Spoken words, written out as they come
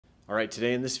All right,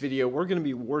 today in this video, we're going to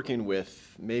be working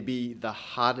with maybe the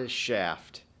hottest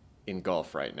shaft in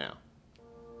golf right now.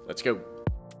 Let's go.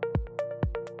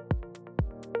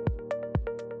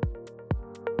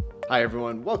 Hi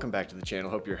everyone, welcome back to the channel.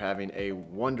 Hope you're having a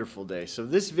wonderful day. So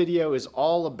this video is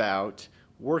all about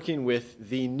working with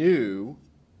the new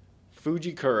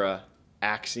Fujikura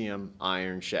Axiom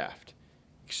iron shaft.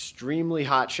 Extremely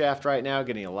hot shaft right now,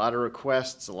 getting a lot of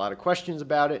requests, a lot of questions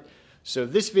about it. So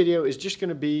this video is just going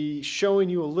to be showing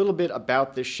you a little bit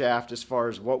about this shaft as far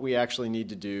as what we actually need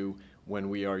to do when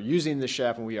we are using this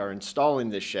shaft, when we are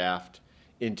installing this shaft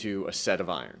into a set of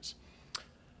irons.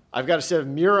 I've got a set of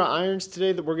Miura irons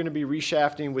today that we're going to be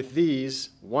reshafting with these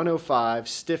 105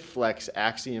 stiff flex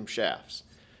Axiom shafts.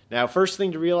 Now, first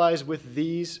thing to realize with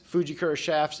these Fujikura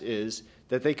shafts is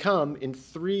that they come in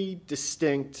three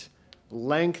distinct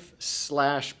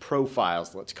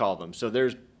length/profiles, let's call them. So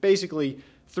there's basically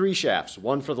three shafts,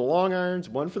 one for the long irons,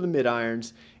 one for the mid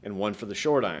irons, and one for the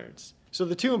short irons. So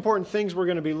the two important things we're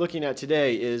going to be looking at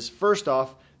today is, first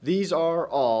off, these are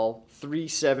all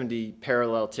 370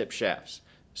 parallel tip shafts.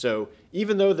 So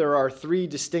even though there are three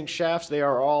distinct shafts, they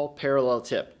are all parallel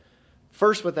tip.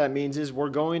 First, what that means is we're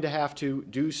going to have to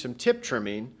do some tip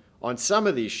trimming on some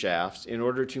of these shafts in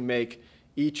order to make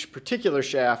each particular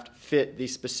shaft fit the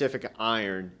specific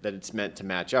iron that it's meant to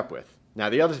match up with. Now,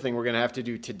 the other thing we're going to have to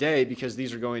do today, because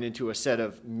these are going into a set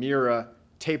of Miura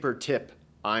taper tip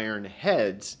iron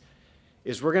heads,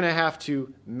 is we're going to have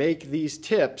to make these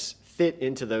tips fit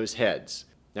into those heads.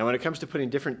 Now, when it comes to putting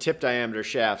different tip diameter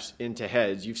shafts into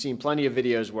heads, you've seen plenty of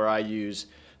videos where I use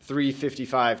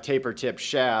 355 taper tip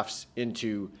shafts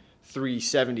into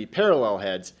 370 parallel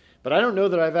heads, but I don't know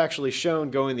that I've actually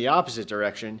shown going the opposite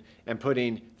direction and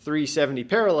putting 370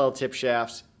 parallel tip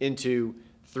shafts into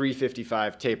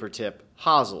 355 taper tip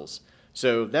hosels.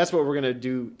 So that's what we're going to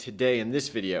do today in this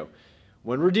video.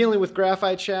 When we're dealing with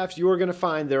graphite shafts, you are going to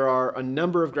find there are a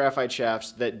number of graphite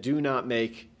shafts that do not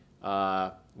make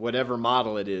whatever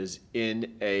model it is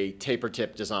in a taper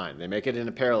tip design. They make it in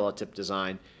a parallel tip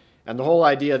design. And the whole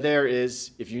idea there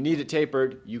is if you need it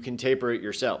tapered, you can taper it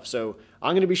yourself. So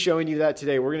I'm going to be showing you that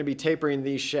today. We're going to be tapering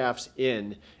these shafts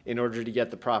in order to get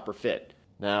the proper fit.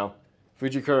 Now,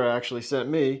 Fujikura actually sent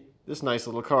me this nice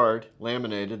little card,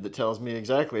 laminated, that tells me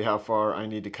exactly how far I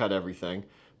need to cut everything.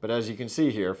 But as you can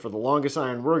see here, for the longest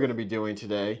iron we're going to be doing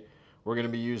today, we're going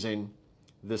to be using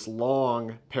this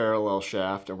long parallel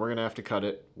shaft, and we're going to have to cut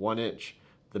it 1 inch.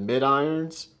 The mid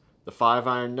irons, the 5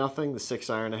 iron nothing, the 6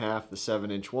 iron and a half, the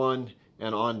 7-inch one,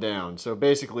 and on down. So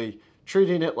basically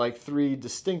treating it like three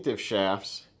distinctive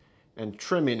shafts and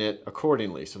trimming it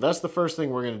accordingly. So that's the first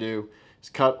thing we're going to do, is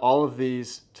cut all of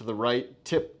these to the right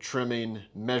tip trimming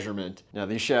measurement. Now,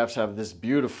 these shafts have this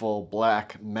beautiful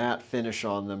black matte finish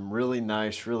on them, really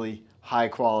nice, really high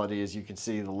quality. As you can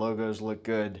see, the logos look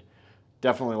good.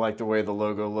 Definitely like the way the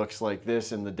logo looks like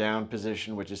this in the down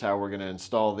position, which is how we're going to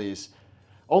install these.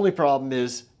 Only problem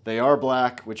is they are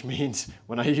black, which means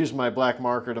when I use my black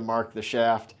marker to mark the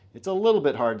shaft, it's a little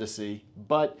bit hard to see,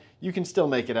 but you can still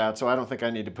make it out, so I don't think I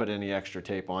need to put any extra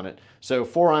tape on it. So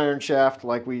 4 iron shaft,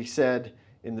 like we said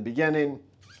in the beginning,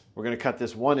 we're going to cut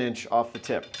this 1 inch off the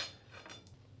tip.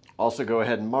 Also go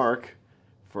ahead and mark,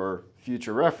 for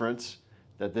future reference,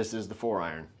 that this is the 4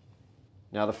 iron.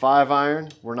 Now the 5 iron,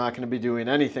 we're not going to be doing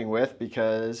anything with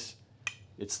because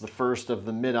it's the first of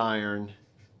the mid iron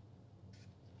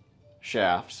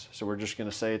shafts, so we're just going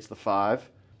to say it's the 5.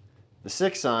 The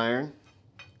 6 iron,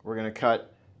 we're going to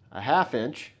cut a 1/2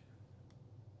 inch.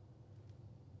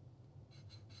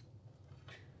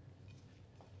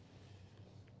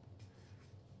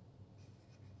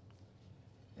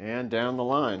 And down the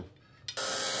line.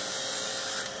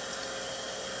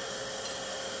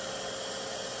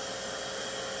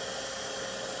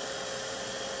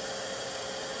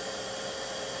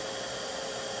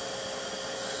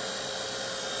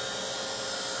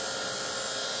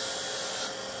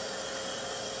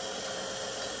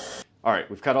 All right,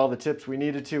 we've cut all the tips we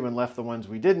needed to and left the ones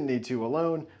we didn't need to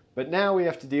alone, but now we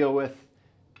have to deal with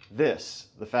this,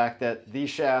 the fact that these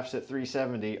shafts at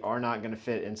 370 are not going to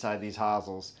fit inside these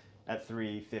hosels at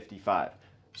 355.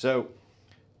 So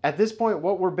at this point,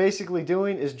 what we're basically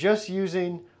doing is just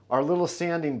using our little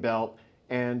sanding belt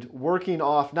and working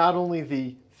off not only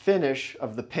the finish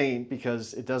of the paint,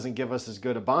 because it doesn't give us as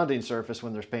good a bonding surface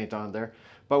when there's paint on there,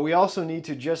 but we also need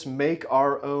to just make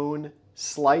our own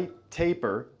slight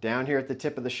taper down here at the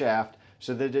tip of the shaft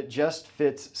so that it just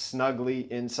fits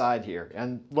snugly inside here.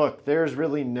 And look, there's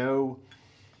really no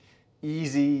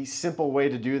easy, simple way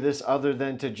to do this other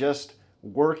than to just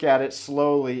work at it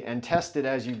slowly and test it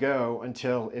as you go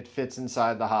until it fits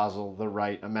inside the hosel the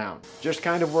right amount. Just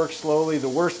kind of work slowly. The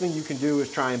worst thing you can do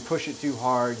is try and push it too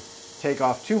hard, take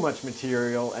off too much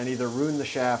material, and either ruin the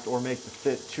shaft or make the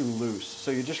fit too loose. So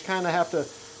you just kind of have to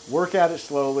work at it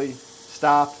slowly,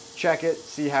 stop, check it,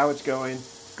 see how it's going,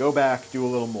 go back, do a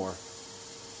little more.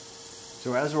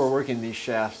 So as we're working these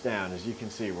shafts down, as you can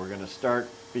see, we're going to start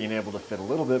being able to fit a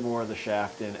little bit more of the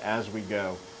shaft in as we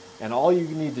go. And all you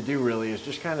need to do really is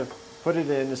just kind of put it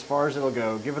in as far as it'll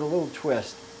go, give it a little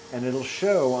twist, and it'll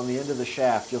show on the end of the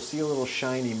shaft. You'll see a little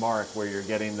shiny mark where you're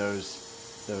getting those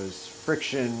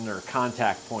friction or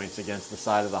contact points against the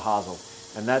side of the hosel.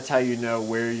 And that's how you know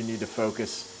where you need to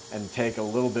focus and take a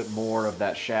little bit more of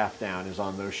that shaft down, is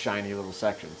on those shiny little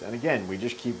sections. And again, we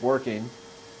just keep working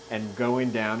and going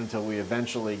down until we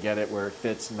eventually get it where it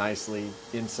fits nicely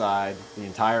inside the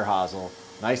entire hosel,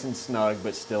 nice and snug,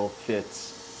 but still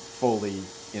fits fully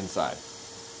inside.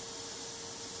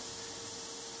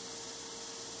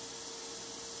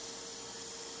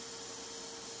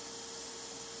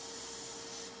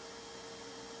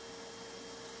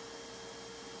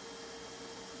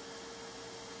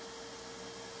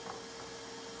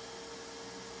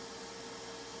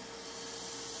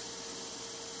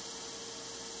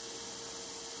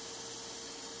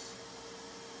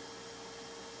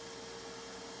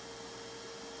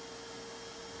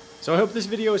 So I hope this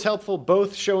video is helpful,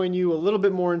 both showing you a little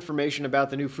bit more information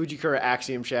about the new Fujikura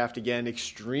Axiom shaft. Again,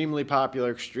 extremely popular,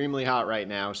 extremely hot right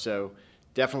now. So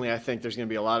definitely I think there's going to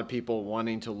be a lot of people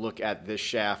wanting to look at this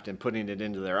shaft and putting it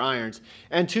into their irons.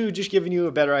 And two, just giving you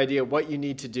a better idea of what you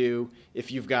need to do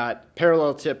if you've got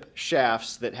parallel tip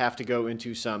shafts that have to go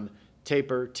into some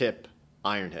taper tip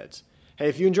iron heads. Hey,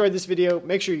 if you enjoyed this video,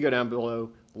 make sure you go down below,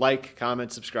 like,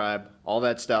 comment, subscribe, all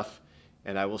that stuff.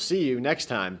 And I will see you next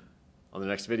time on the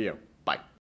next video.